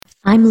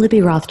I'm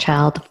Libby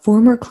Rothschild,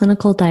 former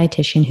clinical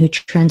dietitian who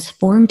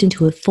transformed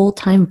into a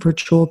full-time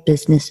virtual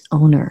business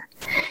owner.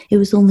 It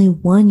was only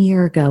 1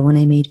 year ago when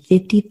I made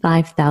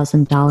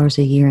 $55,000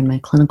 a year in my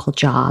clinical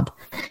job,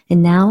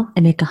 and now I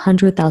make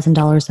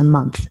 $100,000 a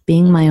month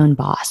being my own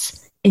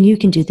boss. And you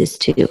can do this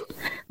too.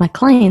 My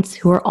clients,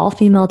 who are all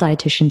female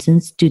dietitians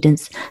and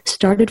students,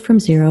 started from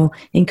zero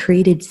and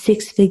created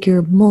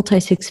six-figure,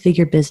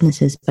 multi-six-figure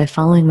businesses by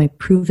following my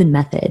proven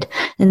method,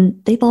 and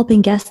they've all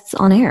been guests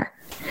on air.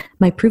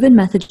 My proven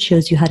method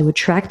shows you how to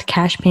attract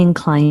cash-paying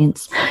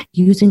clients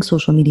using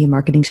social media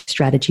marketing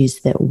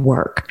strategies that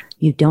work.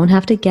 You don't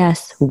have to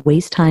guess,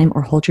 waste time,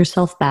 or hold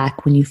yourself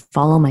back when you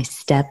follow my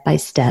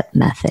step-by-step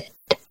method.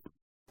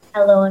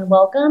 Hello and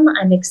welcome.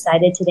 I'm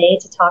excited today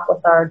to talk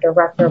with our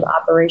Director of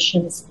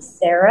Operations,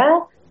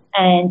 Sarah.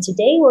 And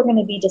today we're going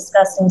to be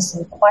discussing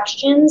some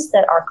questions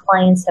that our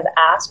clients have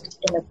asked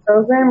in the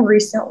program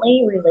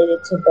recently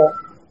related to both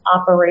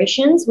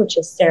operations, which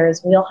is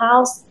Sarah's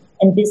wheelhouse,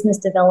 and business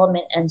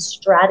development and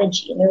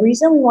strategy. And the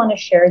reason we want to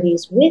share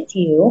these with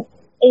you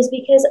is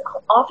because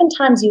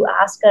oftentimes you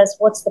ask us,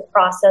 what's the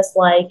process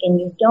like? And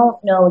you don't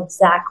know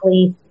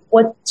exactly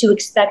what to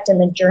expect in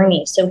the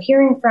journey. So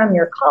hearing from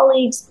your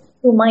colleagues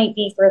who might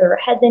be further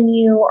ahead than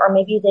you, or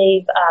maybe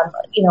they've,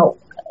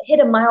 hit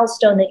a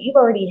milestone that you've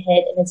already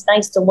hit, and it's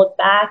nice to look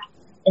back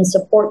and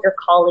support your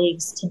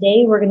colleagues.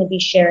 Today, we're going to be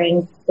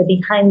sharing the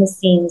behind the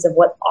scenes of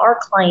what our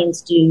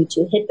clients do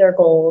to hit their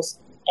goals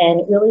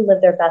and really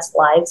live their best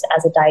lives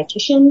as a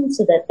dietitian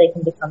so that they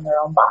can become their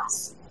own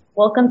boss.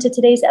 Welcome to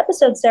today's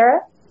episode,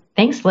 Sarah.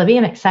 Thanks, Libby.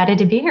 I'm excited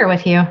to be here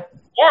with you.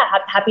 Yeah,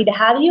 happy to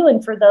have you.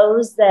 And for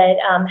those that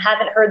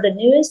haven't heard the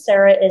news,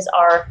 Sarah is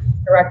our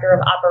Director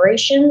of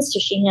Operations. So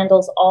she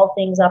handles all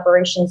things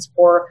operations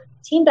for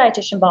Team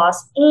Dietitian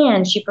Boss,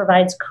 and she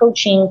provides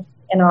coaching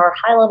in our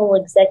high-level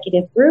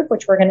executive group,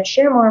 which we're going to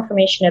share more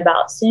information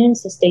about soon,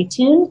 so stay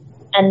tuned.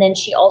 And then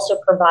she also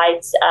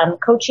provides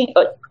coaching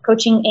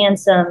and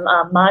some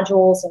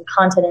modules and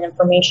content and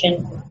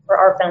information for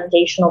our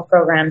foundational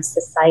program,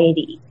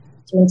 Society.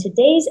 So in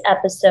today's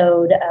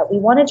episode, we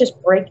want to just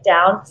break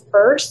down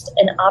first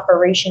an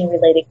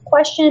operation-related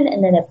question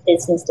and then a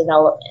business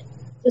development.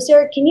 So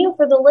Sarah, can you,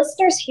 for the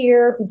listeners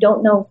here who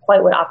don't know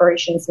quite what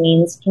operations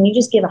means, can you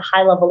just give a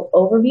high-level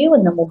overview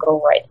and then we'll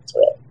go right into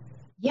it?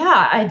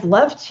 Yeah, I'd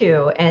love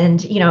to.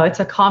 And, it's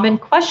a common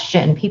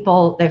question.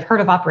 People, they've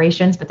heard of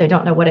operations, but they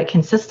don't know what it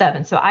consists of.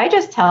 And so I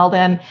just tell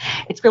them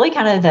it's really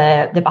kind of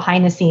the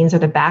behind the scenes or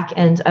the back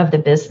end of the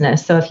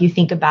business. So if you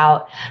think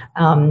about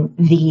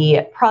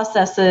the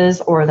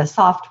processes or the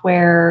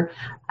software,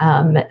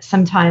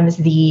 sometimes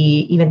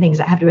even things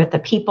that have to do with the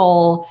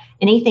people,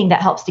 anything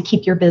that helps to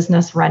keep your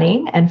business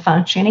running and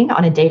functioning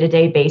on a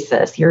day-to-day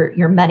basis,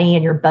 your money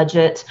and your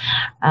budget,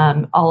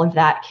 all of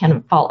that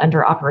can fall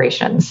under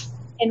operations.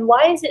 And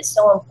why is it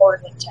so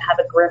important to have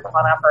a grip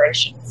on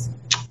operations?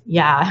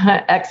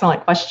 Yeah,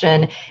 excellent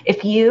question.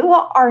 If you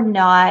are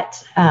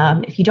not,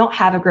 if you don't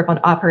have a grip on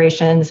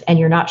operations and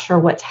you're not sure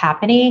what's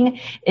happening,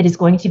 it is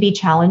going to be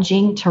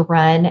challenging to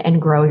run and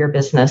grow your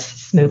business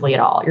smoothly at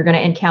all. You're going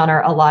to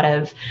encounter a lot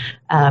of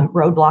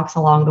roadblocks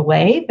along the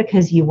way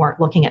because you weren't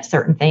looking at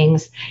certain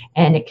things,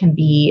 and it can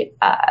be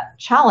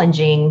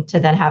challenging to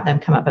then have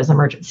them come up as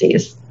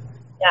emergencies.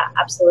 Yeah,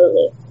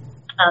 absolutely.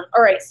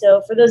 All right,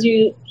 so for those of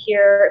you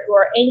here who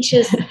are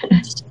anxious,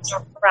 just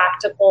a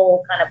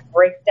practical kind of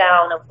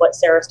breakdown of what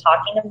Sarah's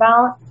talking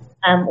about,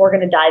 we're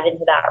going to dive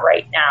into that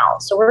right now.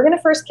 So we're going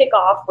to first kick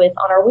off with,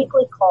 on our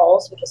weekly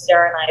calls, because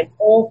Sarah and I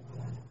both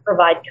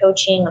provide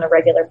coaching on a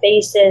regular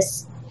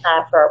basis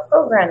for our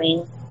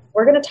programming,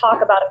 we're going to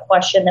talk about a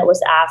question that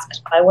was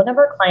asked by one of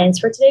our clients.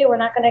 For today, we're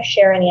not going to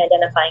share any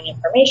identifying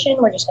information.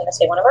 We're just going to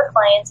say one of our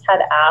clients had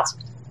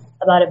asked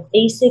about a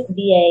basic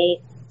VA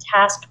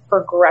task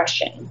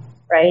progression.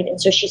 Right.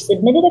 And so she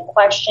submitted a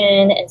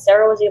question and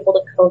Sarah was able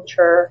to coach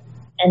her.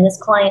 And this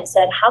client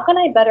said, how can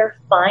I better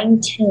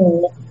fine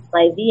tune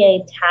my VA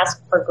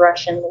task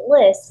progression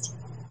list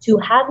to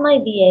have my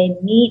VA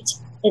meet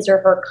his or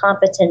her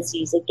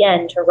competencies,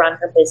 again, to run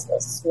her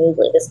business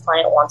smoothly? This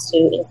client wants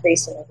to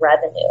increase in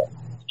revenue.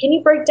 Can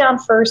you break down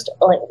first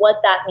what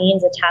that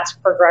means, a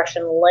task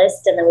progression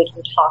list, and then we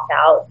can talk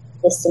out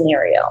the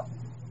scenario?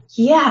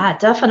 Yeah,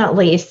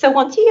 definitely. So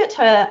once you get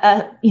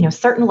to a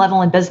certain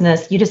level in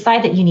business, you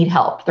decide that you need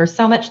help. There's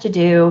so much to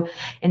do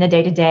in the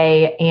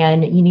day-to-day,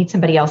 and you need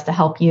somebody else to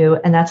help you.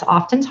 And that's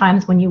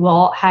oftentimes when you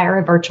will hire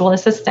a virtual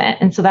assistant.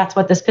 And so that's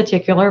what this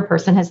particular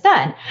person has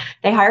done.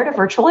 They hired a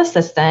virtual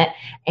assistant,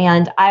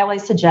 and I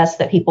always suggest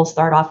that people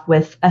start off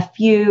with a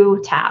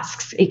few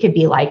tasks. It could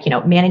be like,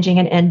 managing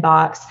an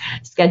inbox,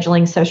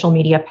 scheduling social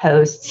media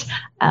posts,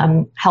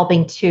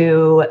 helping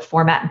to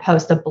format and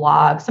post a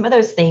blog, some of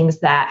those things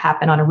that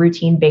happen on a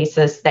routine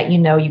basis that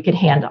you could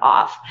hand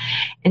off.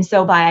 And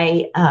so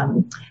by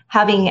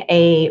having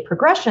a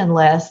progression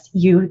list,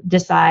 you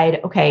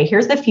decide, okay,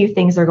 here's the few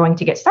things they're going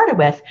to get started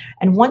with.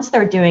 And once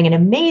they're doing an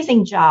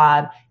amazing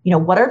job,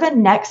 what are the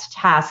next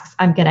tasks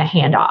I'm going to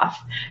hand off?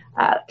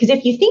 Because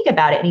if you think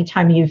about it,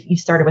 anytime you've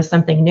started with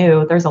something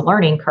new, there's a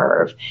learning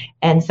curve.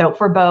 And so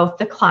for both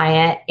the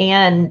client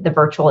and the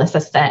virtual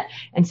assistant.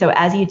 And so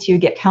as you two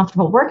get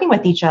comfortable working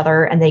with each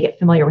other and they get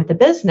familiar with the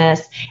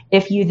business,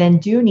 if you then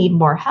do need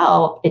more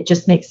help, it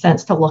just makes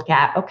sense to look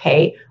at,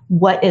 okay,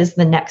 what is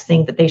the next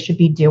thing that they should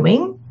be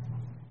doing?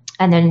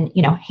 And then,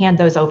 hand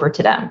those over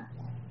to them.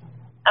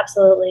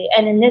 Absolutely.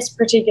 And in this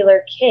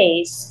particular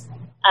case,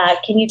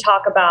 can you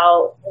talk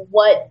about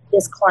what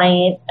this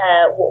client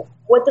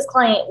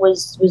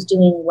was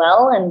doing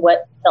well and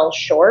what fell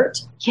short?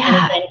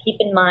 Yeah. And keep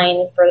in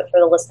mind for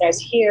the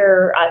listeners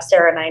here,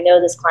 Sarah and I know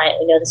this client,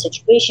 we know the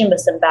situation, but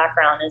some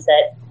background is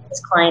that this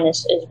client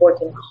is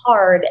working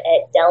hard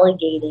at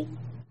delegating,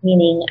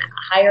 meaning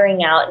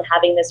hiring out and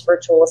having this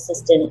virtual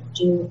assistant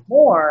do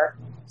more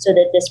so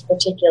that this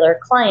particular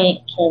client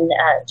can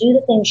do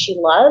the things she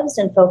loves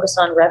and focus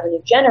on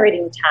revenue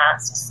generating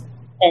tasks.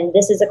 And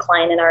this is a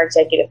client in our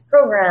executive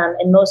program,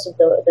 and most of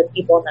the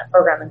people in that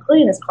program,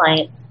 including this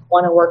client,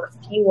 want to work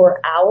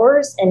fewer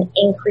hours and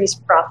increase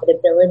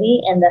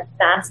profitability. And the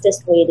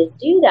fastest way to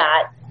do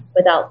that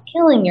without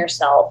killing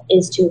yourself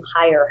is to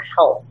hire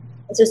help.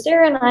 And so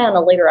Sarah and I on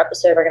a later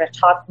episode are going to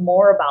talk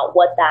more about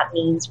what that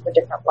means for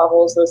different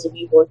levels. Those of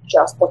you who are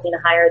just looking to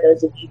hire,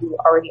 those of you who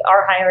already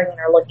are hiring and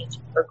are looking to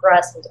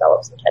progress and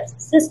develop some types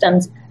of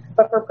systems.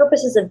 But for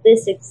purposes of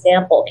this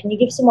example, can you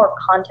give some more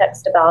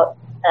context about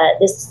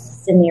this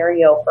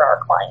scenario for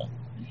our client?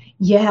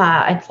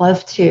 Yeah, I'd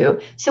love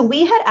to. So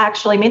we had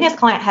actually, me and this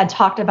client had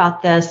talked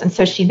about this. And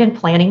so she'd been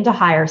planning to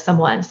hire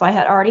someone. So I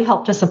had already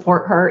helped to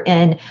support her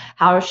in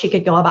how she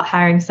could go about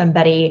hiring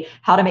somebody,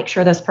 how to make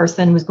sure this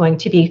person was going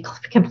to be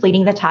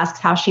completing the tasks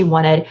how she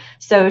wanted.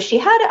 So she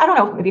had,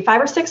 maybe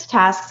 5 or 6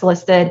 tasks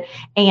listed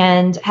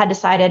and had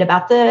decided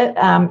about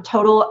the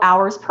total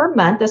hours per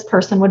month this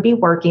person would be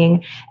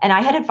working. And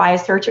I had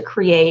advised her to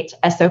create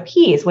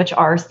SOPs, which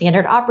are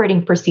standard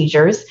operating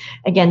procedures.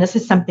 Again, this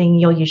is something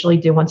you'll usually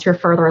do once you're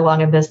further along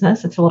in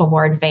business. It's a little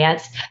more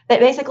advanced, but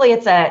basically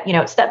it's a,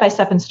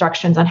 step-by-step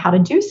instructions on how to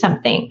do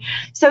something.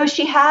 So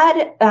she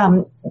had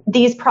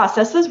these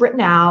processes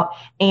written out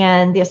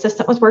and the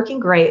assistant was working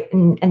great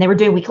and they were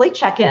doing weekly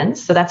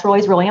check-ins. So that's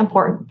always really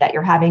important that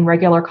you're having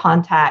regular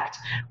contact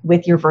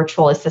with your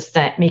virtual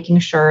assistant, making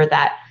sure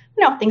that,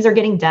 things are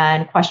getting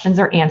done, questions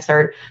are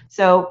answered.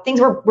 So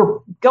things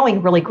were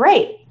going really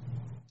great.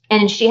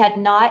 And she had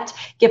not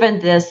given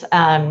this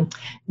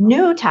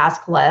new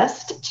task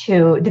list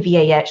to the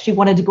VA yet. She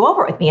wanted to go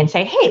over it with me and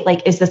say, hey,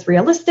 is this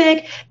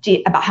realistic?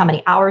 About how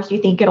many hours do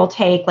you think it'll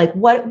take?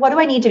 What do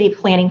I need to be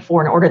planning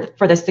for in order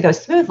for this to go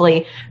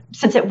smoothly?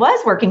 Since it was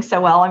working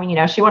so well,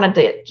 she wanted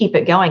to keep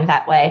it going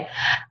that way.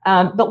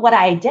 But what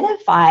I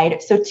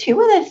identified, so 2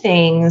 of the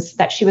things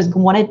that she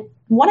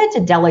wanted to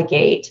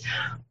delegate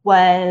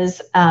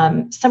was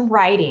some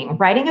writing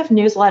of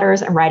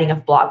newsletters and writing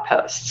of blog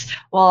posts.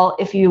 Well,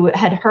 if you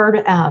had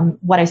heard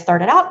what I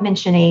started out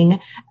mentioning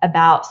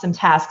about some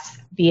tasks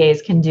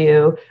VAs can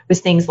do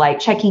was things like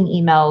checking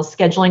emails,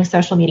 scheduling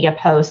social media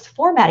posts,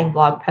 formatting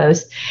blog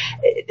posts.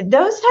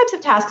 Those types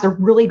of tasks are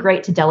really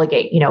great to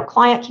delegate,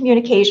 client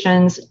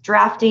communications,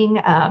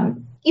 drafting,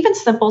 even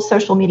simple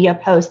social media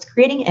posts,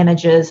 creating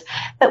images.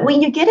 But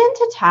when you get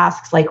into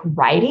tasks like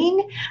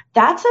writing,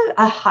 that's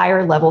a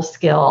higher level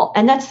skill.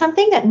 And that's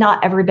something that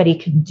not everybody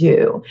can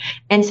do.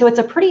 And so it's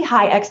a pretty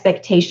high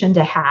expectation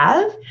to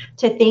have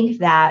to think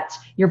that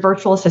your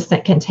virtual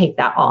assistant can take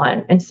that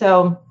on. And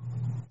so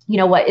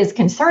what is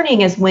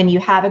concerning is when you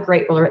have a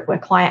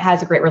client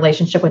has a great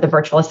relationship with a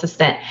virtual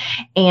assistant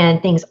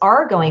and things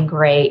are going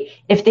great.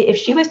 If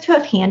she was to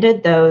have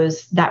handed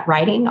that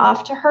writing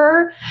off to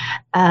her,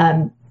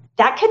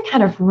 that could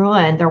kind of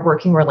ruin their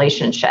working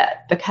relationship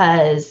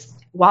because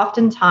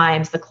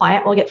oftentimes the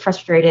client will get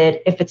frustrated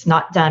if it's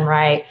not done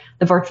right.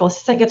 The virtual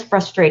assistant gets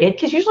frustrated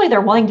because usually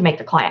they're willing to make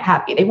the client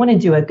happy. They want to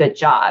do a good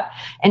job.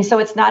 And so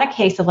it's not a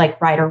case of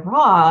right or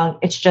wrong.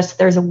 It's just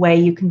there's a way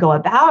you can go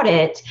about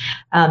it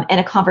and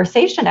a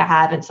conversation to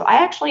have. And so I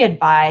actually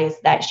advise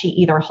that she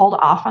either hold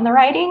off on the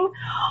writing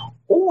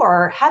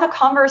or have a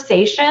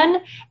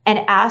conversation and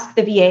ask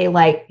the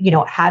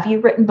VA, have you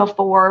written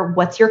before?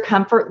 What's your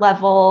comfort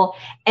level?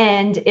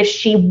 And if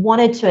she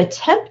wanted to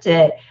attempt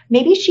it,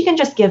 maybe she can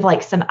just give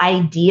some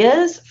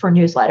ideas for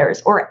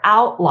newsletters or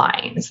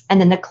outlines,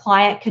 and then the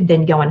client could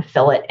then go and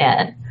fill it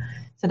in.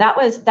 So that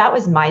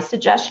was my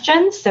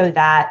suggestion so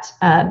that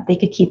they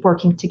could keep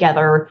working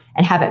together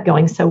and have it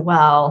going so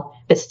well,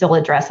 but still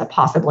address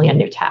possibly a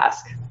new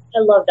task. I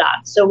love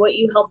that. So what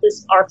you help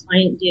our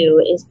client do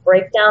is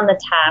break down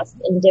the task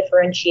and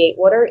differentiate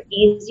what are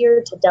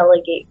easier to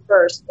delegate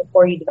first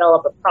before you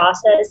develop a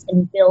process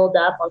and build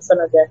up on some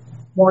of the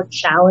more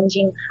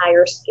challenging,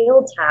 higher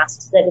skilled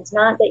tasks. That it's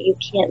not that you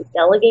can't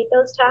delegate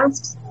those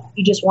tasks.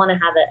 You just want to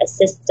have a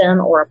system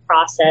or a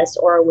process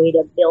or a way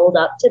to build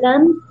up to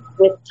them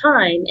with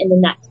time, and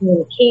then that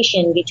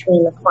communication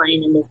between the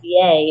client and the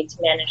VA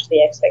to manage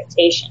the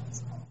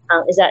expectations.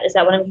 Is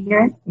that what I'm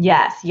hearing?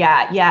 Yes.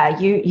 Yeah.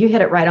 You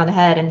hit it right on the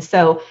head. And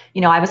so,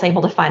 I was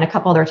able to find a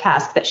couple other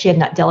tasks that she had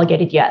not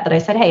delegated yet that I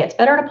said, hey, it's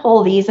better to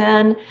pull these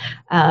in.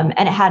 And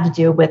it had to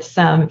do with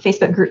some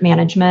Facebook group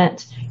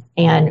management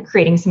and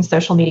creating some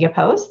social media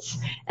posts.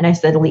 And I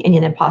said,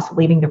 and then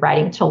possibly leaving the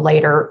writing until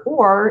later,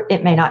 or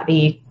it may not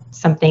be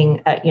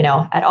something,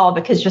 at all,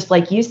 because just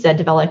like you said,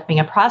 developing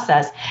a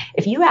process,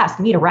 if you ask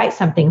me to write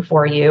something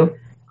for you,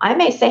 I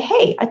may say,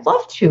 hey, I'd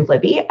love to,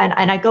 Libby, and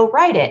I go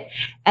write it.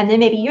 And then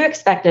maybe you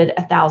expected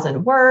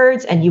 1,000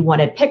 words and you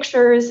wanted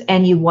pictures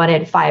and you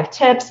wanted 5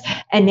 tips.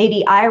 And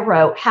maybe I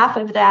wrote half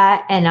of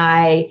that and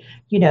I,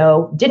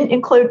 didn't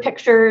include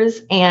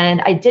pictures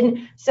and I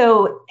didn't.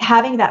 So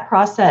having that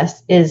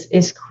process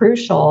is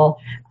crucial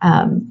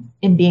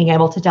in being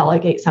able to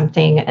delegate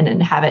something and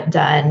then have it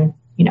done,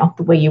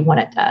 the way you want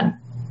it done.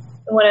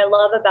 What I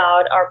love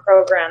about our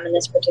program and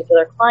this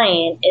particular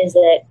client is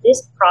that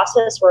this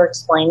process we're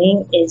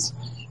explaining is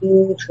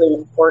hugely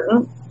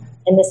important.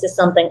 And this is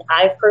something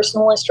I've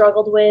personally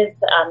struggled with,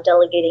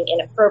 delegating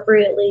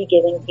inappropriately,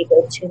 giving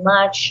people too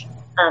much,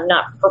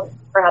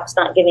 perhaps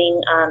not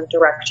giving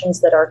directions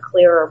that are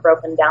clear or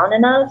broken down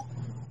enough.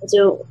 And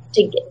so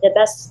the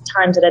best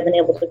times that I've been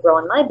able to grow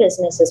in my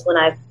business is when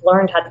I've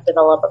learned how to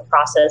develop a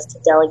process to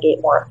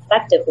delegate more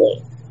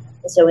effectively.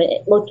 And so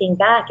looking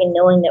back and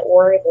knowing that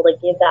we're able to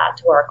give that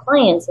to our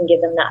clients and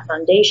give them that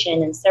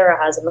foundation, and Sarah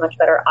has a much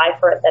better eye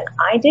for it than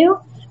I do,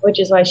 which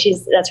is why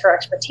that's her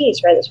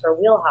expertise, right? That's her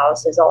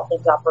wheelhouse, is all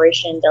things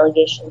operation,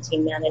 delegation,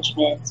 team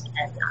management,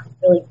 and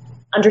really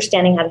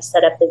understanding how to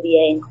set up the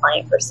VA and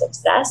client for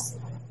success.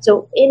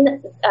 So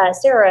in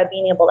Sarah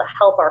being able to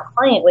help our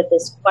client with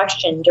this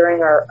question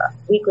during our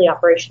weekly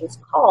operations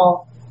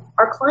call,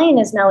 our client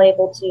is now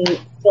able to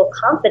feel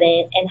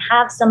confident and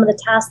have some of the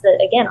tasks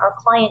that, again, our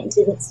client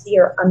didn't see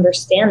or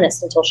understand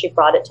this until she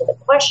brought it to the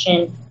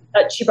question.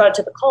 She brought it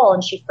to the call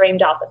and she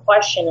framed out the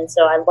question. And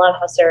so I love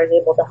how Sarah is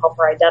able to help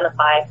her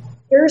identify,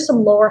 here are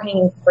some lower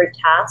hanging fruit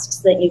tasks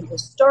that you can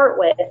start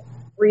with,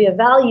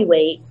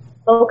 reevaluate,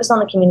 focus on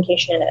the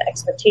communication and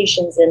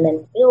expectations, and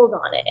then build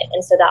on it.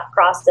 And so that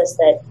process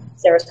that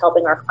Sarah's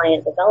helping our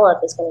client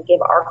develop is going to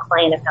give our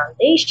client a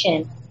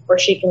foundation where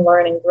she can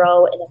learn and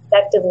grow and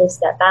effectively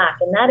step back.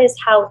 And that is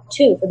how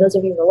to, for those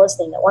of you who are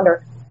listening that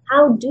wonder,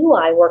 how do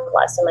I work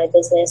less in my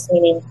business?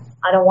 Meaning,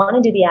 I don't want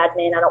to do the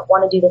admin. I don't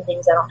want to do the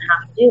things I don't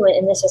have to do.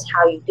 And this is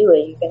how you do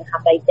it. You're going to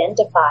have to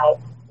identify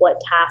what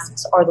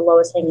tasks are the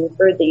lowest hanging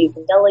fruit that you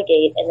can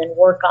delegate, and then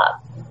work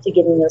up to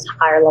getting those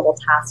higher level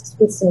tasks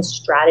with some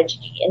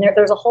strategy. And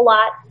there's a whole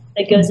lot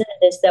that goes into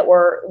this that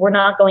we're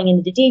not going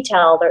into the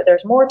detail.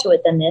 There's more to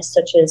it than this,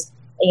 such as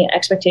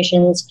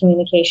expectations,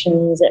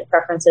 communications,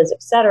 preferences,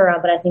 etc.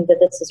 But I think that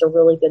this is a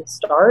really good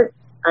start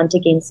to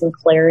gain some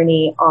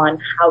clarity on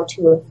how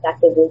to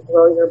effectively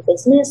grow your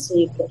business so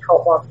you can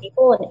help more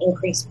people and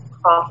increase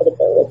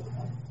profitability.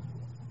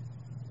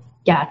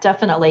 Yeah,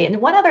 definitely. And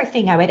one other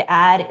thing I would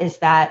add is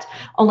that,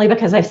 only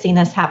because I've seen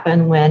this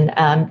happen when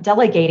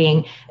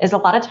delegating, is a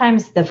lot of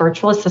times the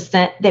virtual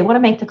assistant, they want to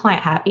make the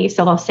client happy.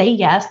 So they'll say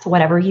yes to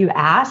whatever you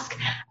ask,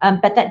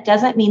 but that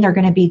doesn't mean they're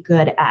going to be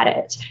good at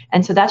it.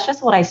 And so that's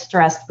just what I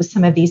stressed with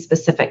some of these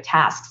specific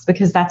tasks,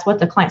 because that's what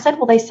the client said.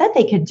 Well, they said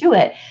they could do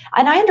it.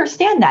 And I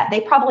understand that.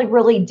 They probably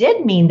really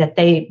did mean that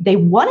they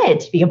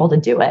wanted to be able to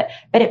do it,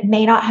 but it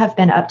may not have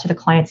been up to the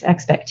client's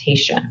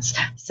expectations.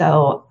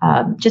 So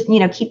just,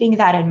 keeping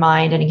that in mind.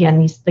 And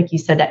again, like you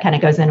said, that kind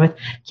of goes in with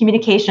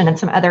communication and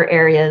some other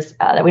areas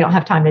that we don't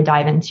have time to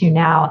dive into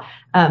now.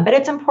 But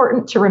it's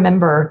important to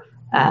remember,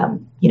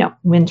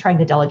 when trying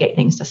to delegate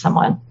things to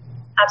someone.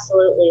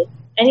 Absolutely.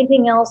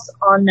 Anything else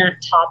on that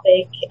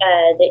topic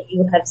that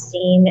you have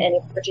seen, any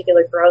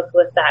particular growth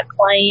with that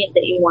client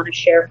that you want to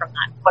share from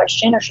that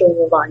question, or should we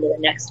move on to the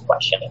next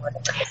question?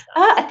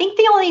 I think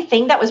the only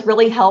thing that was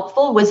really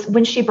helpful was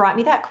when she brought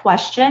me that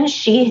question,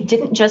 she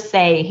didn't just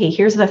say, hey,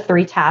 here's the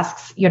 3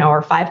 tasks,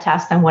 or 5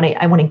 tasks I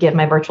want to give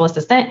my virtual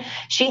assistant.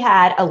 She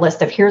had a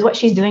list of, here's what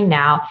she's doing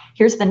now,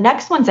 here's the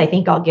next ones I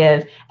think I'll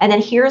give, and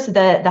then here's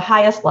the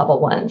highest level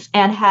ones,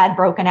 and had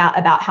broken out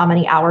about how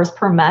many hours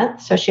per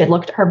month. So she had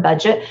looked at her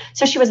budget.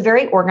 So she was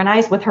very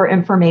organized with her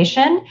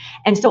information.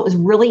 And so it was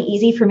really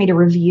easy for me to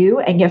review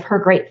and give her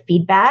great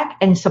feedback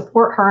and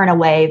support her in a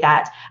way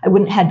that I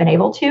wouldn't have been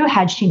able to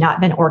had she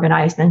not been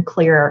organized and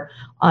clear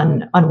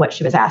on what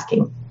she was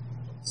asking.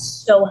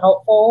 So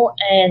helpful.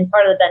 And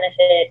part of the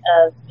benefit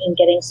of in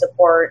getting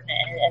support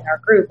in our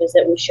group is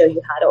that we show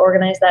you how to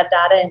organize that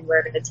data and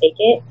where to take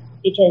it.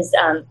 Because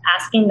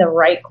asking the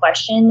right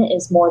question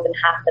is more than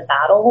half the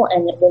battle.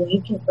 And when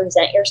you can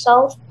present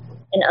yourself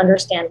and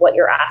understand what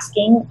you're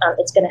asking,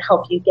 it's going to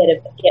help you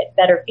get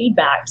better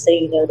feedback so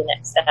you know the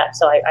next step.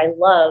 So I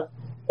love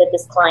that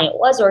this client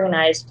was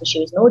organized and she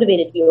was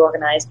motivated to be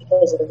organized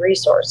because of the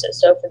resources.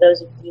 So for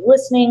those of you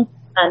listening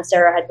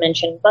Sarah had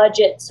mentioned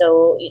budget.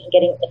 So if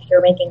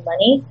you're making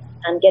money,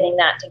 getting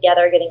that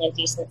together, getting a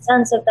decent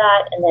sense of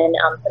that, and then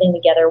putting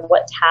together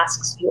what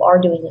tasks you are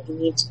doing that you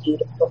need to do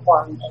to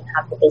perform and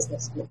have the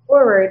business move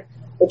forward,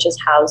 which is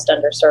housed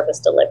under service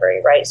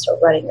delivery, right? So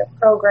running your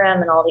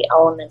program and all the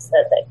elements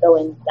that go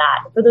into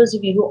that. For those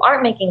of you who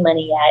aren't making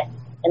money yet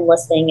and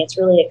listening, it's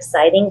really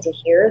exciting to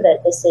hear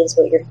that this is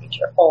what your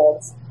future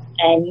holds.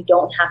 And you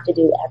don't have to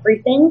do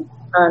everything,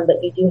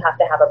 but you do have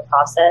to have a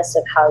process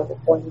of how you're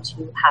going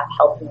to have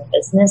help in your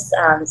business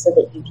so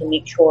that you can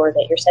make sure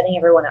that you're setting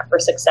everyone up for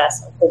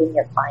success, including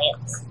your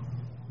clients.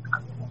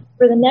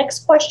 For the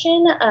next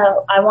question,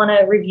 I want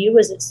to review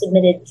as it's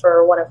submitted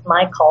for one of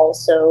my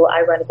calls. So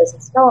I run a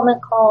business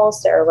development call,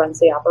 Sarah runs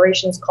the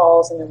operations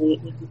calls, and then we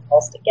do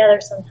calls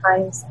together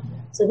sometimes.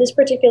 So this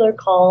particular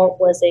call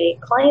was a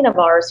client of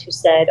ours who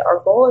said, our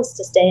goal is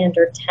to stay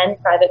under 10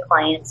 private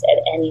clients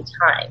at any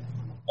time.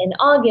 In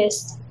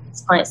August,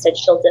 this client said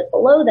she'll dip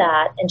below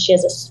that, and she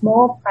has a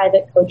small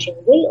private coaching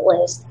wait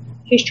list.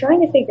 She's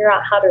trying to figure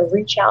out how to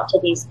reach out to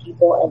these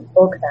people and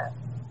book them.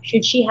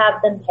 Should she have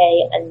them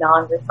pay a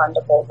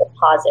non-refundable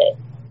deposit?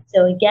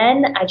 So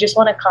again, I just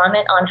want to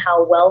comment on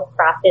how well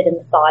crafted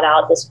and thought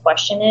out this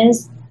question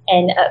is.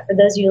 And for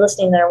those of you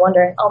listening that are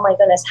wondering, oh my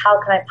goodness,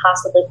 how can I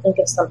possibly think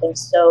of something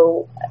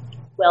so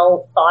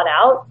well thought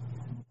out?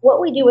 What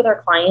we do with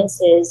our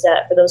clients is,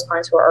 for those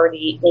clients who are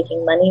already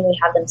making money, we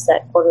have them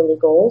set quarterly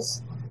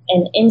goals.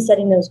 And in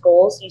setting those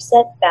goals, you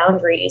set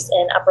boundaries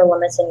and upper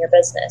limits in your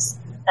business.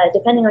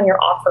 Depending on your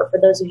offer, for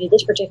those of you,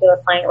 this particular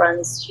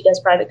client she does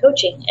private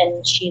coaching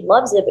and she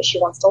loves it, but she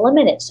wants to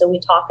limit it. So we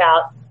talk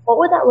out, what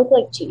would that look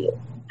like to you?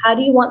 How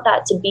do you want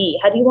that to be?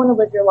 How do you want to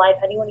live your life?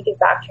 How do you want to give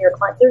back to your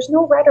clients? There's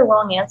no right or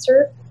wrong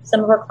answer.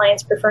 Some of our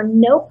clients prefer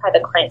no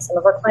private clients. Some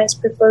of our clients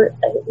prefer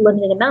a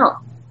limited amount.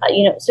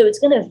 So it's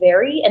going to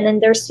vary. And then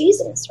there's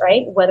seasons,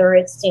 right? Whether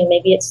it's,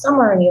 maybe it's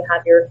summer and you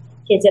have your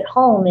kids at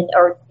home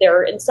or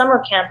they're in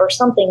summer camp or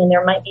something, and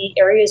there might be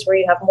areas where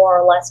you have more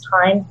or less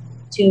time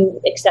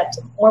to accept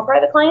more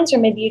private clients, or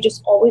maybe you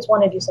just always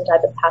want to do some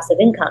type of passive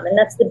income. And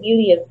that's the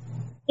beauty of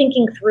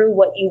thinking through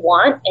what you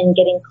want and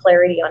getting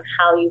clarity on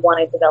how you want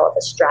to develop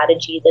a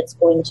strategy that's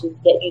going to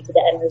get you to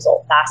the end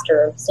result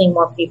faster, of seeing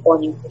more people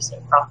and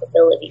increasing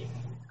profitability.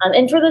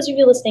 And for those of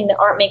you listening that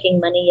aren't making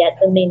money yet,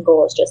 the main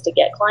goal is just to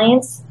get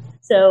clients.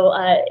 So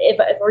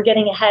if we're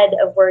getting ahead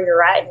of where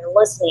you're at and you're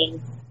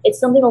listening, it's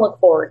something to look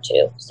forward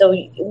to. So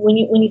when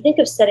you think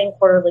of setting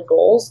quarterly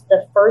goals,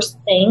 the first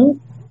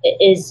thing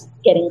is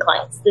getting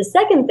clients. The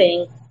second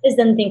thing is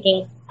then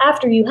thinking,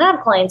 after you have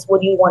clients,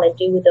 what do you want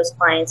to do with those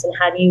clients, and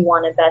how do you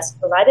want to best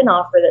provide an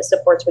offer that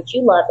supports what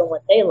you love and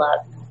what they love?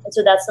 And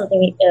so that's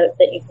something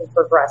that you can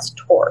progress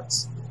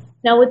towards.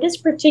 Now, with this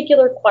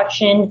particular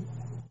question,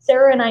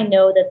 Sarah and I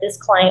know that this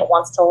client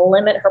wants to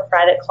limit her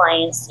private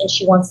clients, and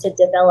she wants to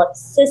develop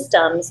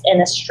systems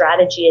and a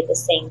strategy at the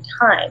same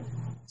time.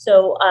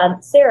 So,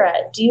 Sarah,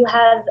 do you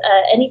have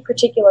any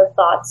particular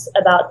thoughts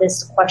about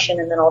this question?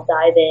 And then I'll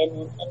dive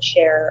in and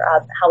share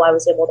how I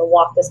was able to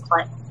walk this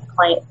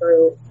client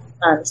through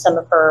some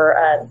of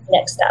her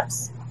next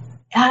steps.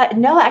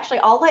 No, actually,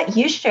 I'll let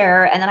you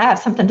share. And then I have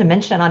something to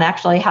mention on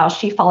actually how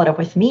she followed up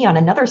with me on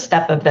another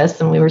step of this.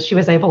 And she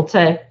was able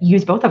to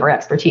use both of our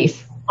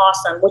expertise.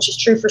 Awesome, which is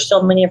true for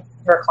so many of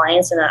our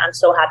clients. And I'm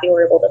so happy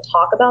we're able to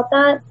talk about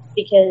that,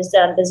 because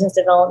business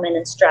development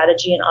and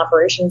strategy and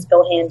operations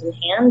go hand in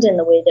hand. And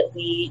the way that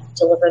we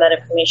deliver that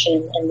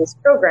information in this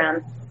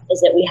program is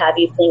that we have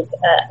you think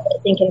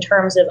in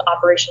terms of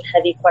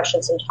operation-heavy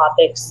questions and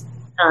topics,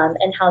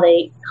 and how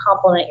they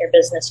complement your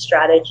business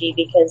strategy,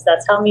 because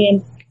that's how me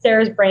and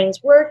Sarah's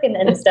brains work, and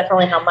it's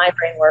definitely how my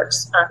brain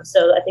works.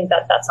 So I think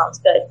that sounds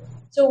good.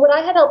 So what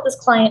I had helped this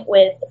client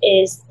with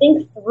is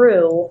think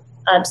through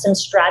some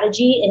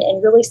strategy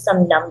and really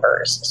some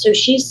numbers. So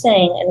she's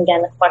saying, and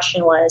again, the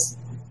question was,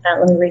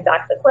 let me read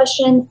back the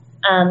question.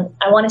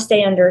 I want to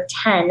stay under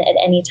 10 at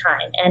any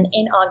time. And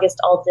in August,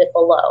 I'll dip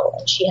below.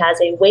 And she has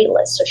a wait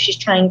list. So she's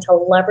trying to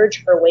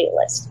leverage her wait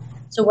list.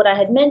 So what I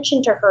had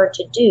mentioned to her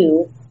to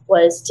do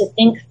was to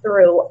think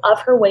through of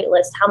her wait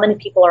list, how many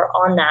people are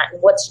on that,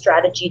 and what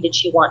strategy did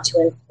she want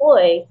to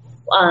employ,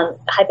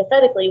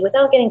 hypothetically,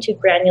 without getting too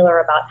granular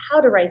about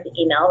how to write the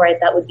email, right?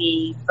 That would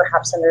be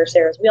perhaps under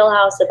Sarah's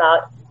wheelhouse,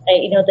 about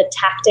the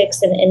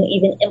tactics and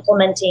even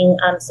implementing,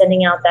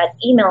 sending out that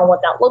email and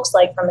what that looks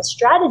like. From a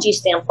strategy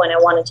standpoint, I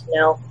wanted to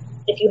know,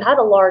 if you have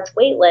a large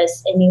wait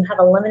list and you have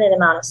a limited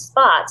amount of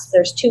spots,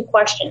 there's two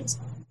questions.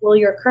 Will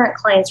your current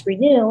clients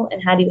renew,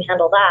 and how do you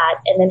handle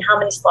that? And then how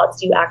many slots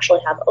do you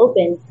actually have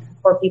open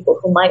for people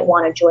who might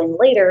want to join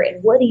later?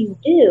 And what do you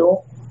do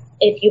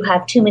if you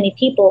have too many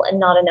people and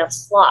not enough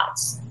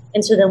slots?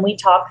 And so then we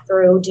talk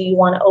through, do you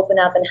want to open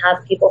up and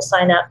have people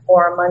sign up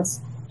for months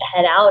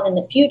ahead out in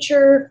the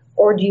future,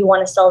 or do you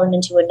want to sell them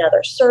into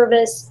another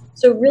service?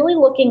 So really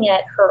looking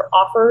at her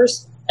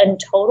offers in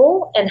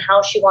total and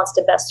how she wants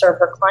to best serve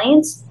her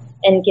clients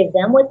and give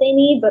them what they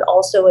need, but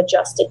also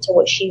adjust it to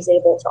what she's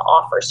able to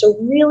offer. So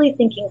really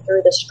thinking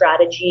through the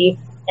strategy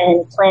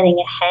and planning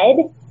ahead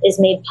is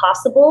made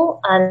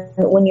possible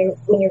when you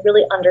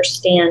really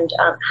understand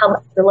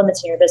how your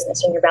limits in your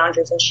business and your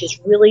boundaries. And she's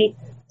really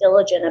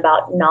diligent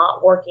about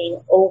not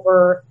working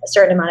over a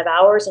certain amount of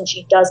hours, and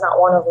she does not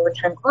want over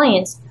 10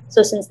 clients.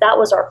 So since that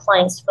was our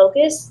client's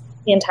focus,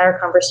 the entire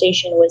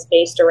conversation was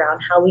based around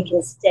how we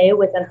can stay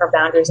within her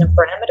boundaries and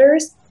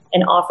parameters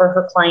and offer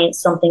her clients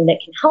something that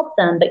can help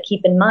them. But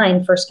keep in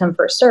mind, first come,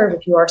 first serve.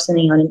 If you are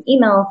sending out an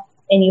email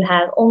and you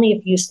have only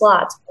a few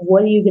slots,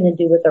 what are you going to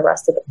do with the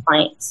rest of the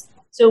clients?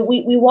 So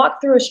we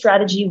walked through a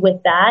strategy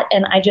with that.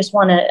 And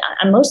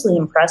I'm mostly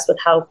impressed with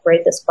how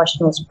great this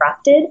question was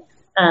crafted.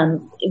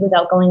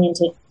 Without going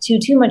into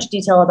too much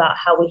detail about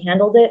how we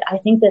handled it, I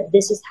think that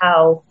this is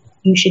how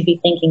you should be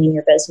thinking in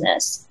your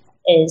business,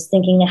 is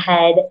thinking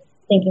ahead,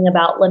 thinking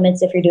about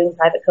limits if you're doing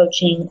private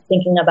coaching,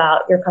 thinking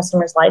about your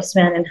customer's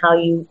lifespan and how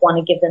you want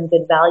to give them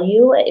good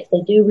value if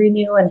they do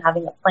renew, and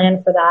having a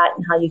plan for that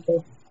and how you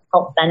can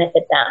help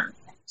benefit them.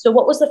 So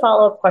what was the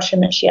follow-up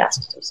question that she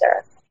asked you,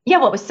 Sarah? Yeah,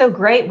 what was so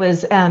great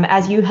was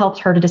as you helped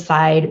her to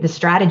decide the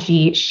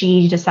strategy,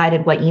 she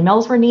decided what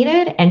emails were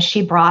needed, and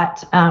she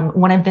brought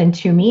one of them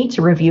to me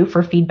to review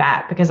for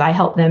feedback, because I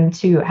help them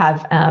to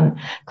have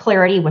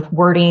clarity with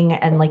wording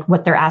and like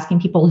what they're asking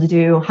people to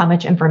do, how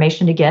much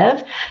information to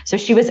give. So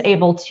she was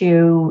able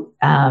to,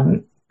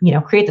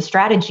 create the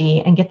strategy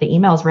and get the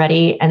emails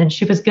ready, and then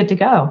she was good to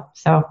go.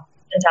 So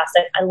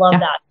fantastic. I love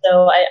that.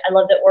 So I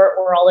love that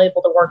we're all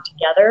able to work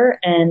together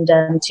and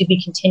to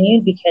be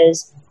continued,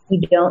 because we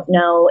don't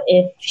know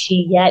if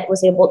she yet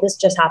was able, this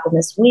just happened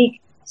this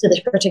week. So this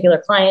particular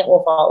client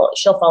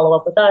she'll follow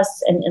up with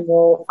us and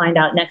we'll find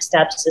out next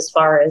steps as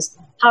far as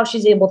how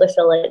she's able to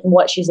fill it and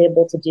what she's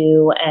able to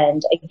do.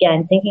 And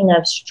again, thinking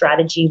of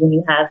strategy when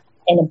you have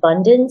an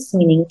abundance,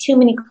 meaning too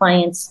many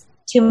clients,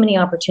 too many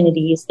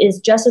opportunities, is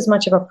just as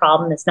much of a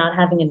problem as not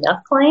having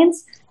enough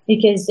clients.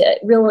 Because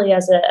really,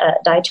 as a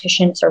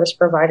dietitian service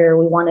provider,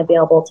 we want to be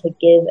able to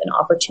give an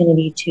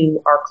opportunity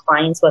to our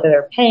clients, whether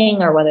they're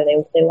paying or whether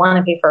they want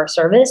to pay for our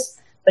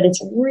service. But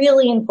it's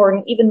really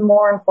important, even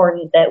more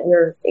important, that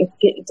we're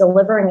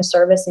delivering a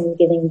service and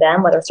giving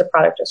them, whether it's a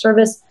product or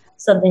service,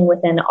 something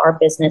within our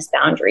business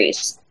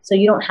boundaries. So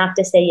you don't have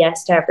to say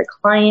yes to every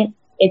client.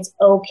 It's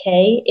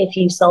okay if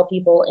you sell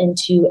people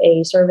into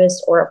a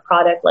service or a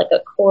product like a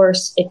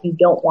course if you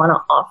don't want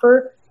to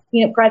offer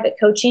private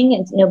coaching,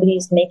 and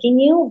nobody's making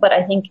you. But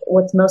I think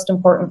what's most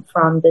important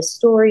from this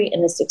story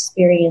and this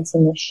experience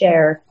and the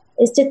share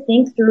is to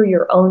think through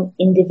your own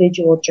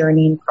individual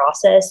journey and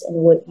process and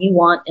what you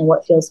want and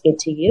what feels good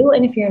to you.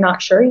 And if you're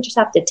not sure, you just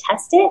have to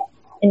test it.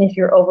 And if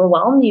you're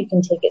overwhelmed, you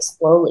can take it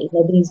slowly.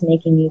 Nobody's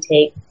making you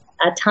take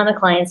a ton of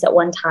clients at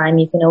one time.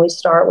 You can always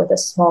start with a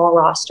small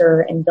roster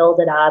and build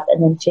it up,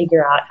 and then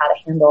figure out how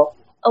to handle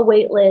a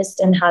wait list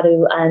and how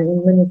to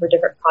maneuver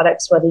different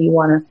products, whether you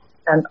want to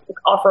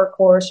offer a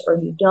course or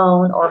you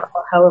don't, or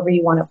however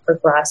you want to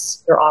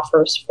progress your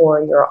offers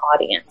for your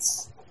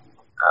audience.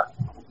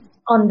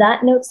 On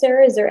that note,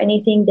 Sarah, is there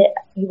anything that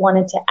you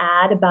wanted to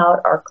add about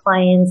our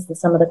clients and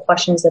some of the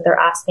questions that they're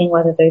asking,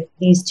 whether they're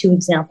these two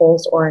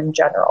examples or in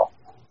general?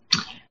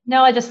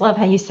 No, I just love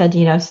how you said,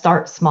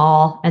 start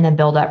small and then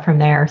build up from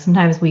there.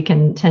 Sometimes we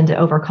can tend to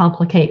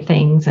overcomplicate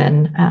things,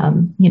 and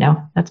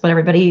that's what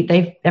everybody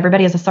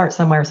has to start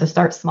somewhere. So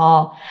start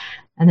small,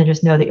 and then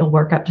just know that you'll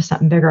work up to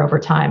something bigger over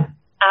time.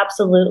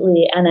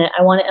 Absolutely. And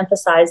I want to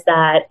emphasize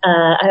that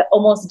I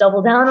almost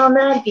double down on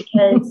that,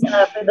 because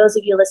for those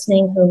of you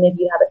listening who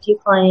maybe you have a few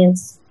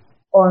clients,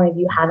 or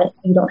maybe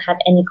you don't have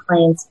any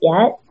clients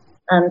yet,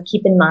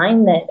 keep in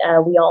mind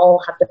that we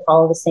all have to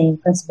follow the same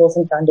principles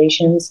and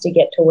foundations to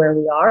get to where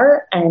we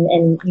are.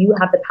 And you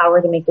have the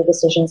power to make the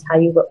decisions how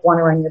you want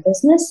to run your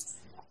business.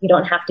 You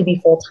don't have to be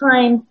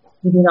full-time.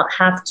 You do not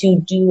have to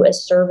do a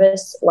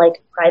service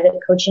like private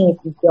coaching if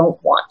you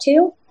don't want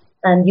to.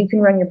 You can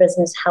run your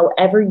business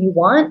however you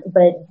want,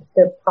 but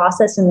the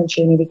process and the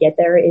journey to get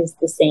there is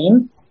the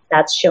same.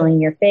 That's showing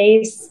your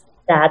face,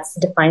 that's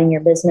defining your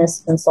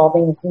business and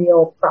solving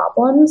real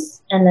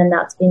problems, and then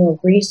that's being a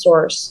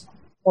resource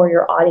for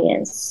your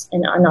audience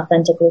and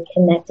authentically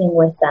connecting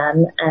with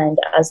them. And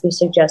as we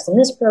suggest in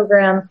this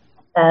program,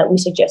 we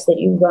suggest that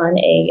you run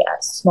a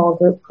small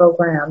group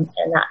program,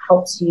 and that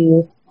helps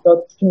you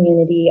build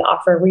community,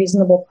 offer a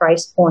reasonable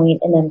price point,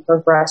 and then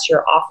progress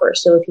your offer.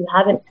 So if you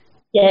haven't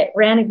yet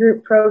ran a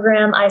group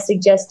program, I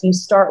suggest you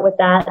start with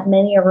that.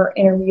 Many of our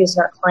interviews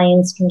and our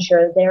clients can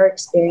share their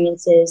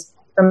experiences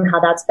from how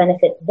that's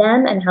benefited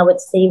them and how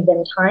it's saved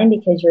them time,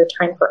 because your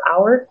time per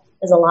hour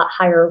is a lot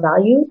higher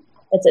value.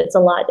 It's a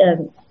lot,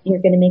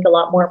 you're going to make a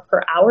lot more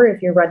per hour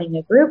if you're running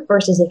a group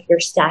versus if you're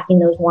stacking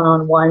those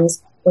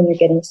one-on-ones when you're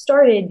getting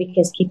started,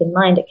 because keep in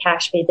mind, a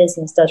cash pay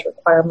business does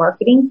require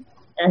marketing,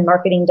 and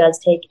marketing does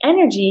take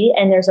energy,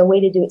 and there's a way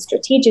to do it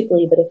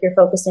strategically. But if you're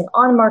focusing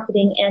on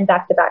marketing and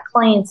back-to-back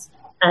clients,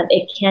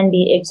 it can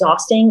be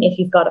exhausting if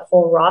you've got a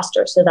full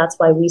roster. So that's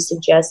why we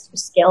suggest you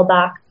scale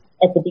back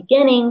at the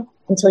beginning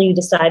until you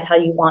decide how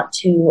you want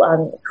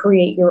to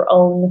create your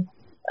own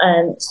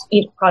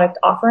product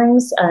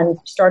offerings.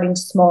 Starting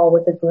small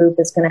with a group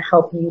is going to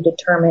help you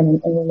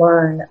determine and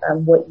learn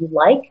what you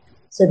like,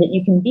 so that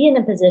you can be in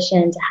a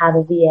position to have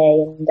a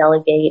VA and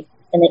delegate,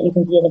 and that you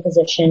can be in a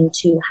position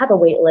to have a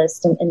wait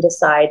list and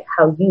decide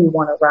how you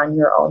want to run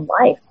your own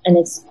life. And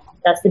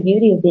that's the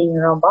beauty of being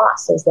your own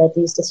boss, is that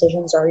these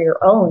decisions are your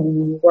own.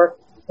 When you work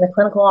in a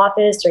clinical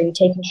office or you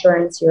take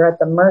insurance, you're at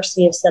the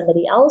mercy of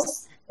somebody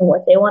else and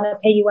what they want to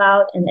pay you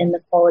out, and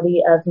the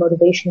quality of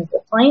motivation of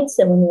your clients.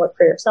 And when you work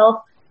for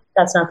yourself,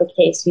 that's not the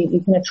case.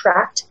 You can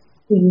attract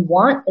who you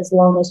want as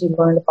long as you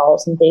learn to follow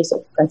some basic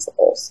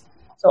principles.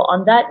 So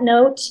on that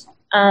note,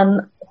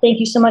 thank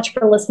you so much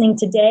for listening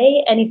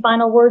today. Any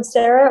final words,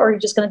 Sarah, or are you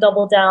just going to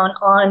double down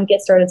on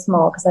get started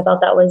small? Because I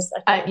thought that was...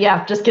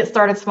 just get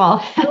started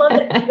small. I love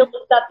it.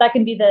 That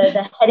can be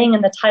the heading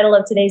and the title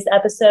of today's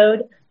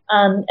episode.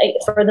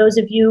 For those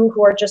of you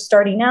who are just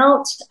starting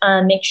out,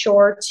 make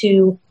sure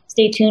to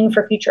stay tuned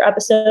for future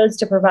episodes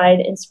to provide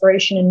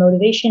inspiration and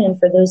motivation. And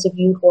for those of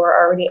you who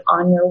are already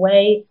on your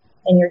way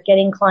and you're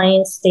getting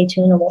clients, stay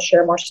tuned and we'll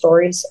share more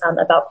stories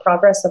about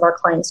progress of our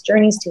clients'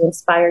 journeys to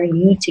inspire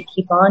you to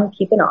keep on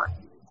keeping on.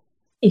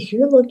 If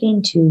you're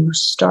looking to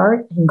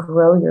start and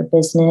grow your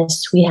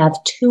business, we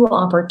have two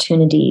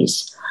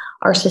opportunities.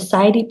 Our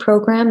society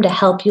program to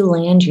help you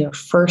land your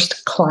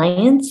first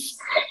clients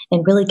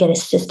and really get a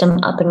system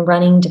up and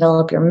running,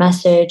 develop your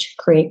message,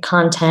 create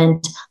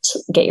content,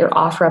 get your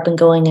offer up and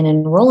going and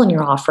enroll in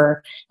your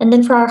offer. And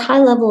then for our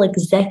high-level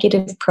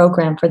executive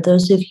program, for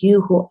those of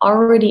you who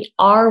already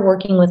are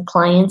working with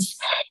clients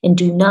and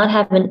do not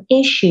have an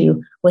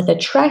issue with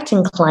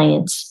attracting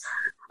clients,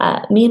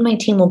 me and my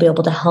team will be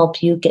able to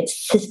help you get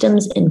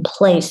systems in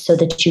place so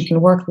that you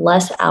can work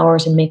less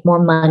hours and make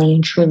more money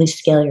and truly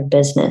scale your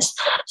business.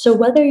 So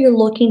whether you're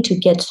looking to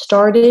get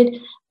started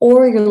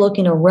or you're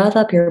looking to rev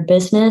up your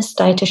business,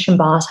 Dietitian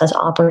Boss has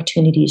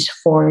opportunities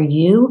for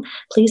you.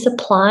 Please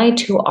apply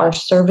to our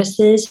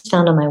services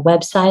found on my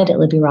website at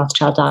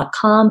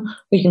libbyrothschild.com,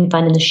 where you can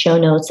find in the show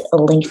notes a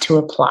link to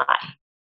apply.